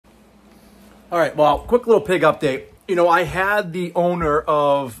All right, well, quick little pig update. You know, I had the owner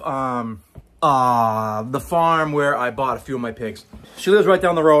of the farm where I bought a few of my pigs. She lives right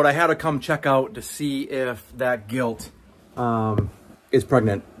down the road. I had her come check out to see if that gilt is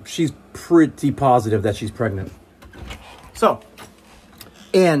pregnant. She's pretty positive that she's pregnant. So,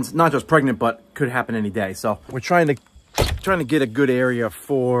 and not just pregnant, but could happen any day. So we're trying to get a good area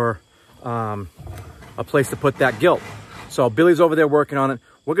for a place to put that gilt. So Billy's over there working on it.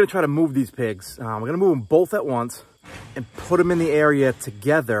 We're gonna try to move these pigs. We're gonna move them both at once and put them in the area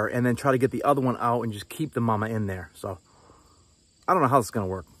together, and then try to get the other one out and just keep the mama in there. So I don't know how this is gonna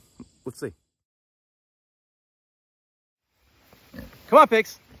work. Let's see. Come on,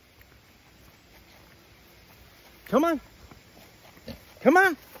 pigs. Come on. Come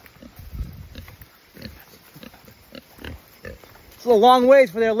on. It's a long ways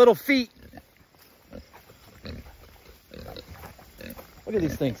for their little feet. Look at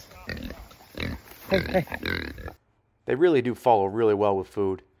these things. Hey. They really do follow really well with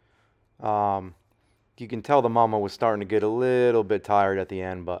food. You can tell the mama was starting to get a little bit tired at the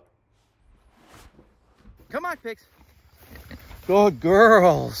end, but... Come on, pigs. Good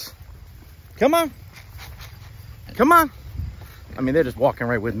girls. Come on. Come on. I mean, they're just walking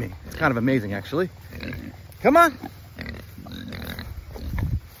right with me. It's kind of amazing, actually. Come on.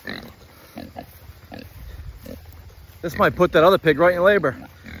 This might put that other pig right in labor.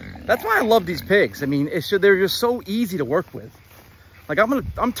 That's why I love these pigs. I mean, they're just so easy to work with. Like,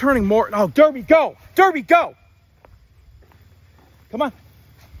 I'm turning more. Oh, Derby, go! Derby, go! Come on.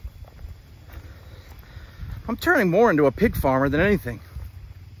 I'm turning more into a pig farmer than anything.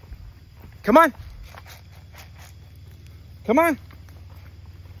 Come on. Come on.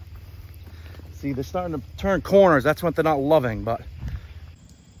 See, they're starting to turn corners. That's what they're not loving, but...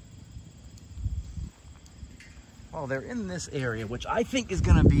 Well, they're in this area, which I think is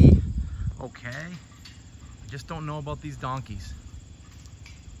gonna be okay. I just don't know about these donkeys.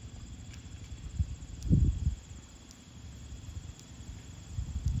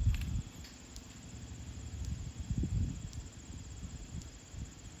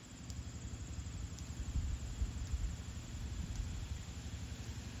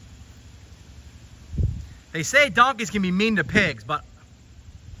 They say donkeys can be mean to pigs, but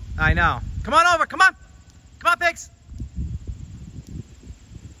I know. Come on over, come on. Come on, pigs.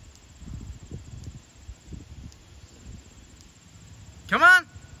 Come on.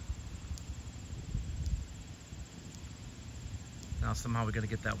 Now somehow we got to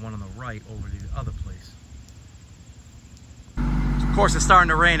get that one on the right over to the other place. Of course, it's starting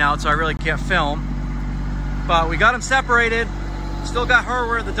to rain out, so I really can't film. But we got them separated. Still got her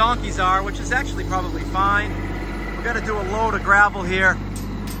where the donkeys are, which is actually probably fine. We got to do a load of gravel here,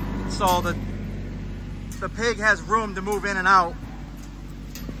 so the pig has room to move in and out.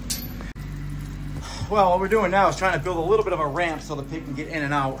 Well, what we're doing now is trying to build a little bit of a ramp so the pig can get in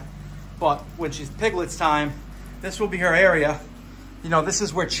and out. But when she's Piglets time, this will be her area. You know, this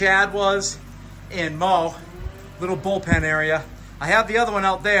is where Chad was and Mo, little bullpen area. I have the other one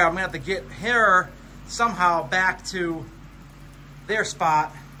out there. I'm gonna have to get her somehow back to their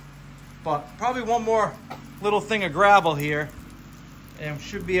spot. But probably one more little thing of gravel here, and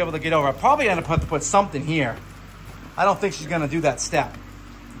should be able to get over. I probably end up having to put something here. I don't think she's gonna do that step,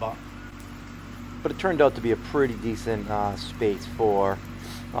 but it turned out to be a pretty decent space for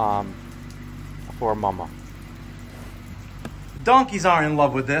mama. Donkeys aren't in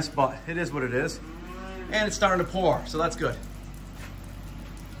love with this, but it is what it is. And it's starting to pour, so that's good.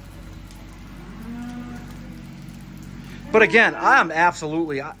 But again,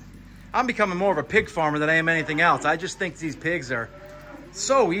 I'm becoming more of a pig farmer than I am anything else. I just think these pigs are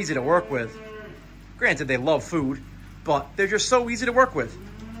so easy to work with. Granted, they love food, but they're just so easy to work with.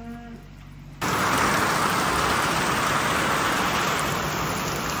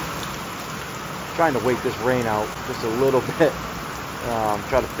 Trying to wait this rain out just a little bit.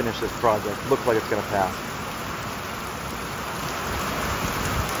 Try to finish this project. Looks like it's gonna pass.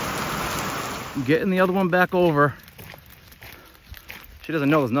 Getting the other one back over. She doesn't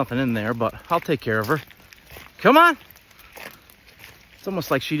know there's nothing in there, but I'll take care of her. Come on. It's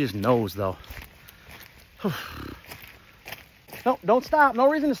almost like she just knows, though. No, don't stop. No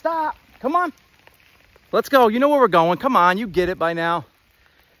reason to stop. Come on. Let's go. You know where we're going. Come on. You get it by now.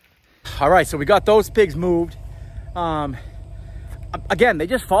 All right, so we got those pigs moved. Again, they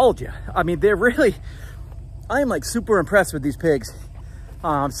just followed you. I mean, they're really... I am, like, super impressed with these pigs.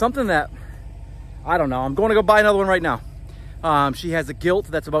 Something that... I don't know. I'm going to go buy another one right now. She has a gilt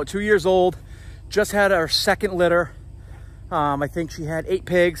that's about 2 years old. Just had her second litter. I think she had 8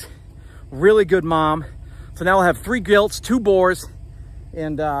 pigs. Really good mom. So now I'll have 3 gilts, 2 boars,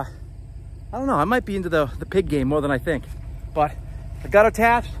 and I don't know, I might be into the pig game more than I think. But I got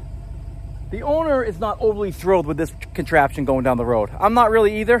attached. The owner is not overly thrilled with this contraption going down the road. I'm not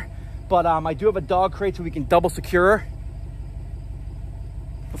really either, but I do have a dog crate so we can double secure her.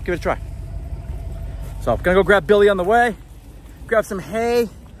 Let's give it a try. So I'm gonna go grab Billy on the way, grab some hay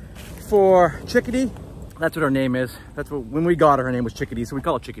for Chickadee. That's what her name is. That's what, when we got her name was Chickadee, so we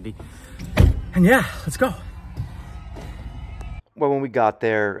call it Chickadee. And yeah, let's go. Well, when we got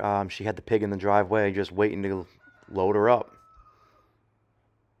there, she had the pig in the driveway just waiting to load her up.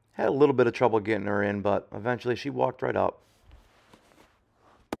 Had a little bit of trouble getting her in, but eventually she walked right up.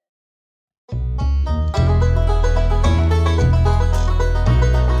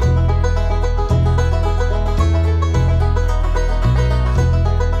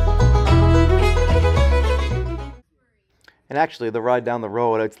 And actually, the ride down the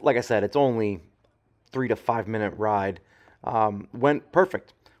road, it's, like I said, it's only 3 to 5 minute ride. Went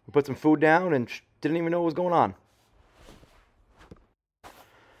perfect. We put some food down and didn't even know what was going on.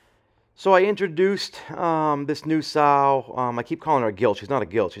 So I introduced this new sow. I keep calling her a gilt. She's not a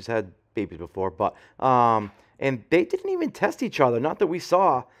gilt. She's had babies before, but and they didn't even test each other. Not that we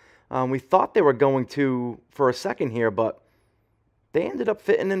saw. We thought they were going to for a second here, but they ended up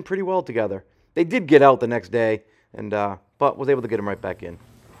fitting in pretty well together. They did get out the next day, and but was able to get them right back in.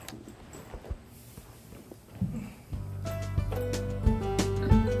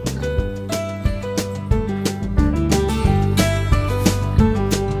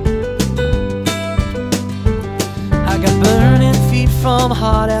 Burning feet from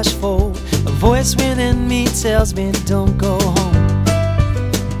hot asphalt. A voice within me tells me don't go home.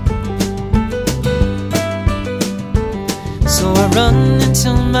 So I run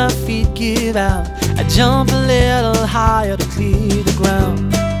until my feet give out. I jump a little higher to clear the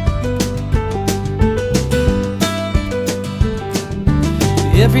ground.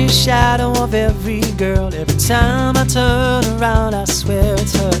 Every shadow of every girl, every time I turn around, I swear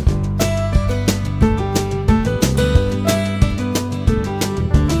it's her.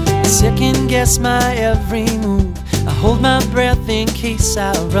 Second guess my every move. I hold my breath in case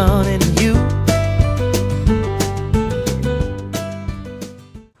I run into you.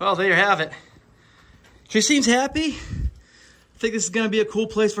 Well, there you have it. She seems happy. I think this is gonna be a cool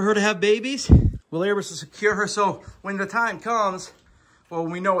place for her to have babies. We'll able to secure her so when the time comes, well,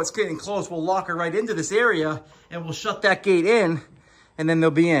 when we know it's getting close, we'll lock her right into this area and we'll shut that gate in and then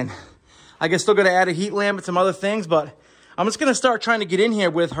they'll be in. I guess still gonna add a heat lamp and some other things, but I'm just gonna start trying to get in here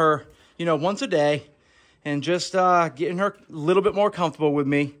with her, you know, once a day and just getting her a little bit more comfortable with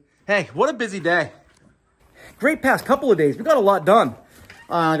me. Hey, what a busy day. Great past couple of days. We got a lot done.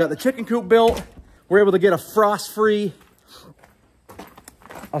 I got the chicken coop built. We're able to get a frost-free,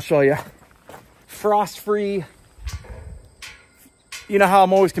 I'll show you, frost-free. You know how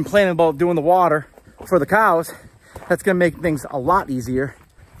I'm always complaining about doing the water for the cows. That's gonna make things a lot easier.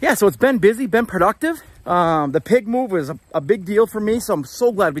 Yeah, so it's been busy, been productive. The pig move was a big deal for me, so I'm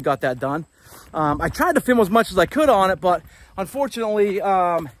so glad we got that done. I tried to film as much as I could on it, but unfortunately,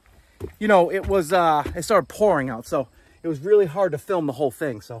 you know, it started pouring out, so it was really hard to film the whole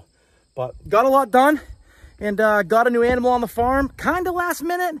thing. So, but got a lot done, and got a new animal on the farm, kind of last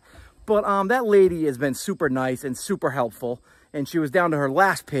minute, but that lady has been super nice and super helpful, and she was down to her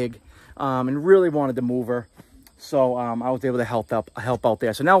last pig, and really wanted to move her. So I was able to help out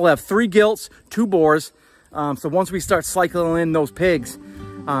there. So now we'll have 3 gilts, 2 boars. So once we start cycling in those pigs,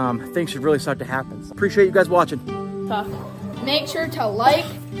 things should really start to happen. So appreciate you guys watching. Make sure to like,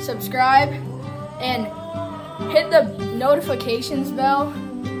 subscribe, and hit the notifications bell,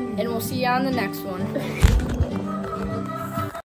 and we'll see you on the next one.